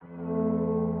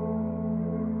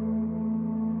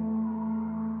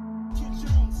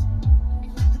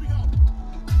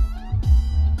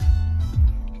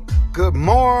Good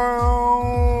morning.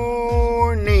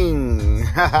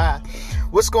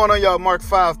 What's going on, y'all? Mark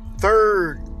 5,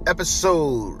 third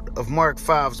episode of Mark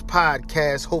 5's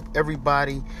podcast. Hope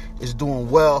everybody is doing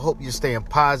well. Hope you're staying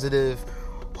positive.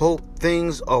 Hope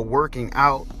things are working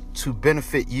out to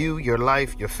benefit you, your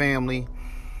life, your family,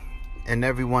 and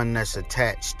everyone that's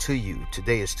attached to you.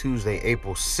 Today is Tuesday,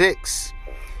 April 6th.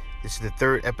 This is the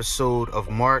third episode of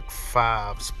Mark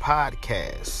 5's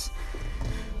podcast.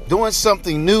 Doing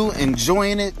something new,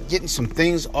 enjoying it, getting some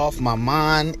things off my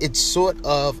mind. It's sort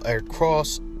of a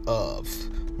cross of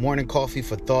morning coffee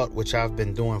for thought, which I've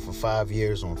been doing for 5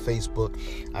 years on Facebook.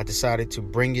 I decided to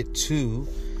bring it to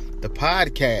the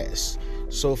podcast.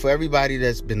 So for everybody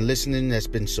that's been listening, that's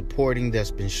been supporting,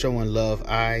 that's been showing love,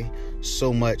 I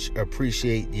so much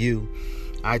appreciate you.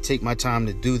 I take my time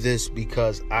to do this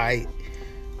because I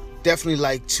definitely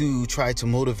like to try to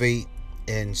motivate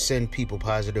and send people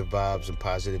positive vibes and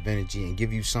positive energy and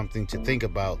give you something to think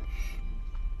about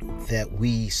that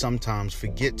we sometimes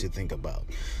forget to think about.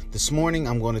 This morning,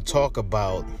 I'm going to talk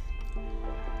about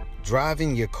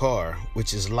driving your car,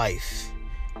 which is life,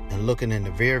 and looking in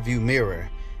the rear view mirror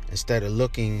instead of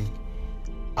looking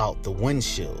out the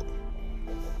windshield.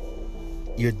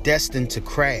 You're destined to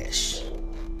crash.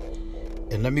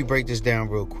 And let me break this down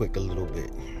real quick a little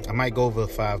bit. I might go over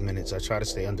 5 minutes. I try to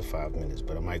stay under 5 minutes,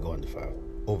 but I might go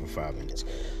over 5 minutes.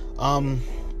 When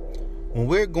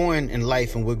we're going in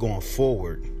life and we're going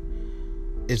forward,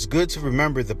 it's good to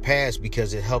remember the past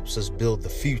because it helps us build the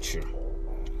future.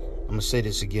 I'm going to say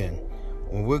this again.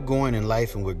 When we're going in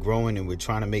life and we're growing and we're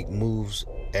trying to make moves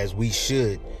as we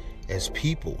should as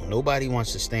people, nobody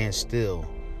wants to stand still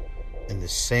in the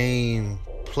same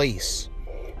place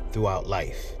throughout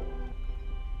life.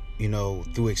 You know,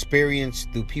 through experience,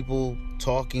 through people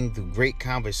talking, through great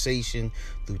conversation,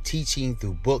 through teaching,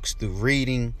 through books, through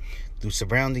reading, through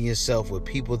surrounding yourself with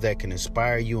people that can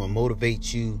inspire you and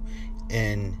motivate you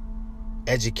and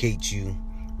educate you,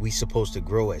 we're supposed to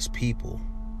grow as people.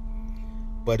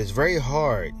 But it's very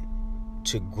hard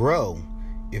to grow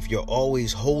if you're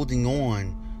always holding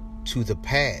on to the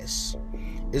past.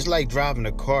 It's like driving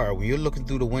a car. When you're looking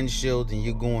through the windshield and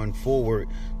you're going forward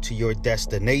to your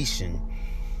destination,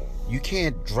 you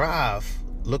can't drive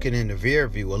looking in the rear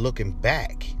view or looking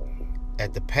back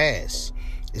at the past.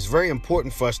 It's very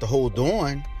important for us to hold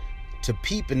on to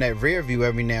peep in that rear view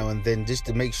every now and then, just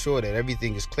to make sure that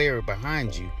everything is clear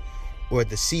behind you, or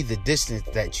to see the distance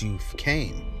that you've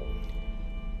came.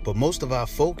 But most of our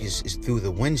focus is through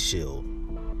the windshield,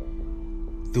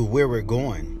 through where we're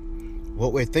going.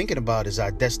 What we're thinking about is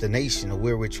our destination or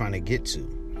where we're trying to get to.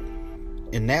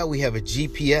 And now we have a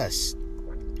GPS,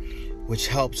 which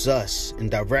helps us and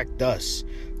direct us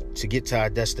to get to our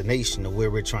destination or where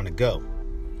we're trying to go.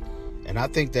 And I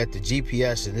think that the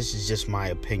GPS, and this is just my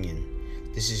opinion,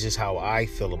 this is just how I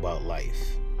feel about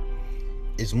life,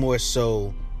 is more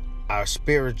so our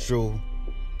spiritual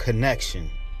connection.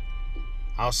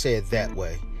 I'll say it that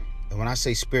way. And when I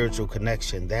say spiritual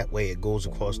connection, that way it goes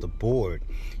across the board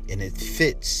and it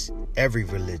fits every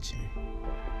religion.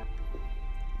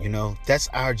 You know, that's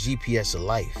our GPS of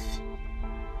life.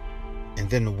 And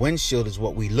then the windshield is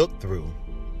what we look through.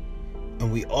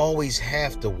 And we always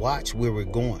have to watch where we're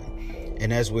going.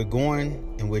 And as we're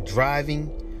going and we're driving,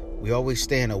 we always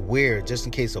stand aware just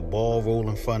in case a ball roll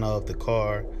in front of the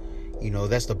car. You know,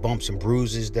 that's the bumps and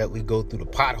bruises that we go through, the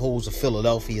potholes of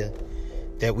Philadelphia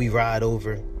that we ride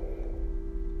over.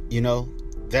 You know,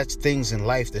 that's things in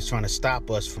life that's trying to stop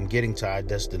us from getting to our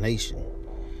destination.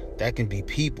 That can be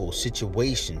people,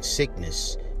 situations,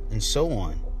 sickness, and so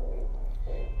on.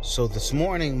 So this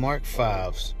morning, Mark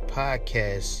 5's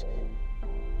podcast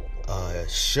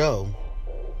show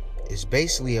is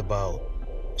basically about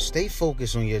stay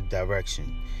focused on your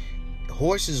direction.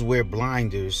 Horses wear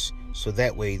blinders so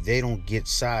that way they don't get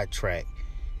sidetracked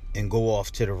and go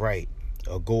off to the right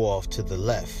or go off to the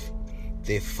left.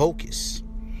 They focus.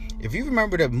 If you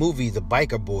remember that movie, The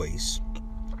Biker Boys,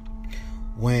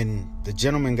 when the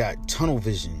gentleman got tunnel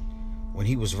vision when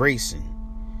he was racing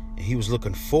and he was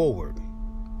looking forward.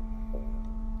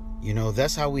 You know,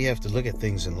 that's how we have to look at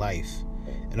things in life.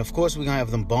 And of course, we're going to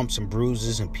have them bumps and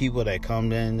bruises and people that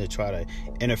come in to try to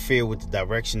interfere with the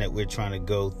direction that we're trying to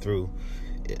go through.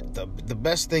 The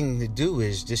best thing to do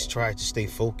is just try to stay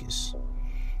focused.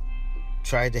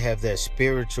 Try to have that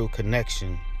spiritual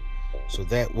connection so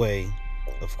that way,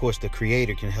 of course, the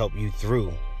Creator can help you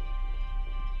through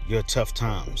your tough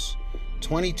times.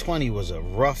 2020 was a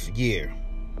rough year.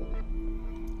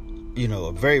 You know,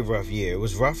 a very rough year. It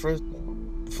was rougher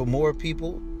for more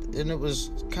people, and it was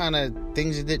kind of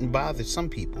things that didn't bother some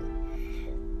people.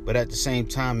 But at the same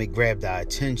time, it grabbed our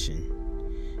attention.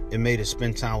 It made us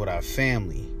spend time with our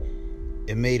family.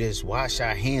 It made us wash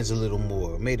our hands a little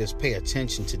more. It made us pay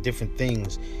attention to different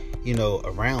things,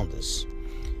 around us.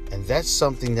 And that's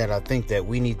something that I think that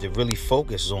we need to really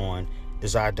focus on,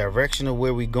 is our direction of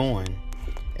where we're going.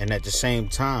 And at the same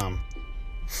time,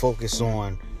 focus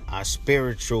on our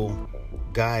spiritual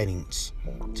guidance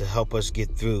to help us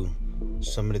get through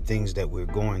some of the things that we're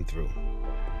going through.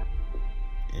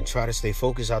 And try to stay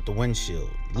focused out the windshield.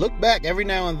 Look back every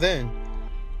now and then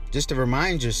just to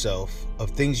remind yourself of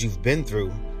things you've been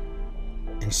through,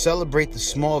 and celebrate the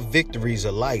small victories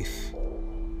of life.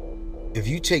 If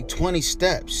you take 20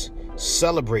 steps,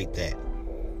 celebrate that.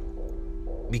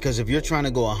 Because if you're trying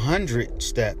to go 100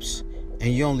 steps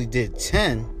and you only did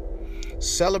 10,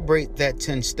 celebrate that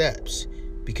 10 steps,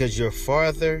 because you're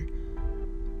farther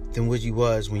than what you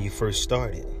was when you first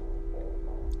started.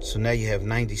 So now you have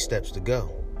 90 steps to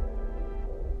go.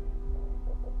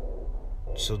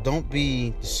 So don't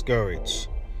be discouraged.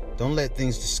 Don't let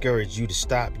things discourage you to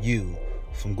stop you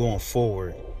from going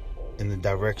forward in the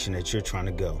direction that you're trying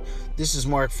to go. This is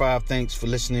Mark 5. Thanks for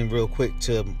listening real quick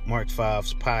to Mark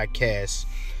 5's podcast.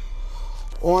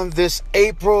 On this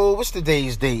April, what's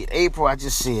today's date? April, I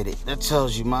just said it. That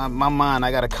tells you my mind,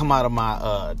 I got to come out of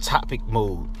my topic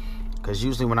mode. Because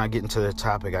usually when I get into the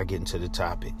topic, I get into the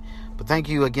topic. But thank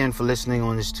you again for listening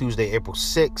on this Tuesday, April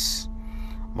 6th.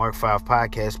 Mark 5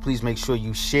 podcast. Please make sure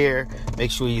you share.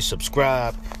 Make sure you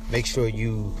subscribe. Make sure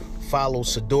you follow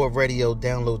Sador Radio.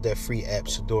 Download that free app,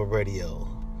 Sador Radio.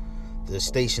 The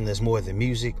station that's more than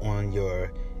music on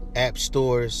your app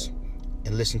stores.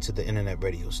 And listen to the internet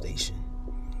radio station.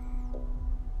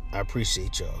 I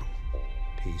appreciate y'all.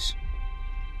 Peace.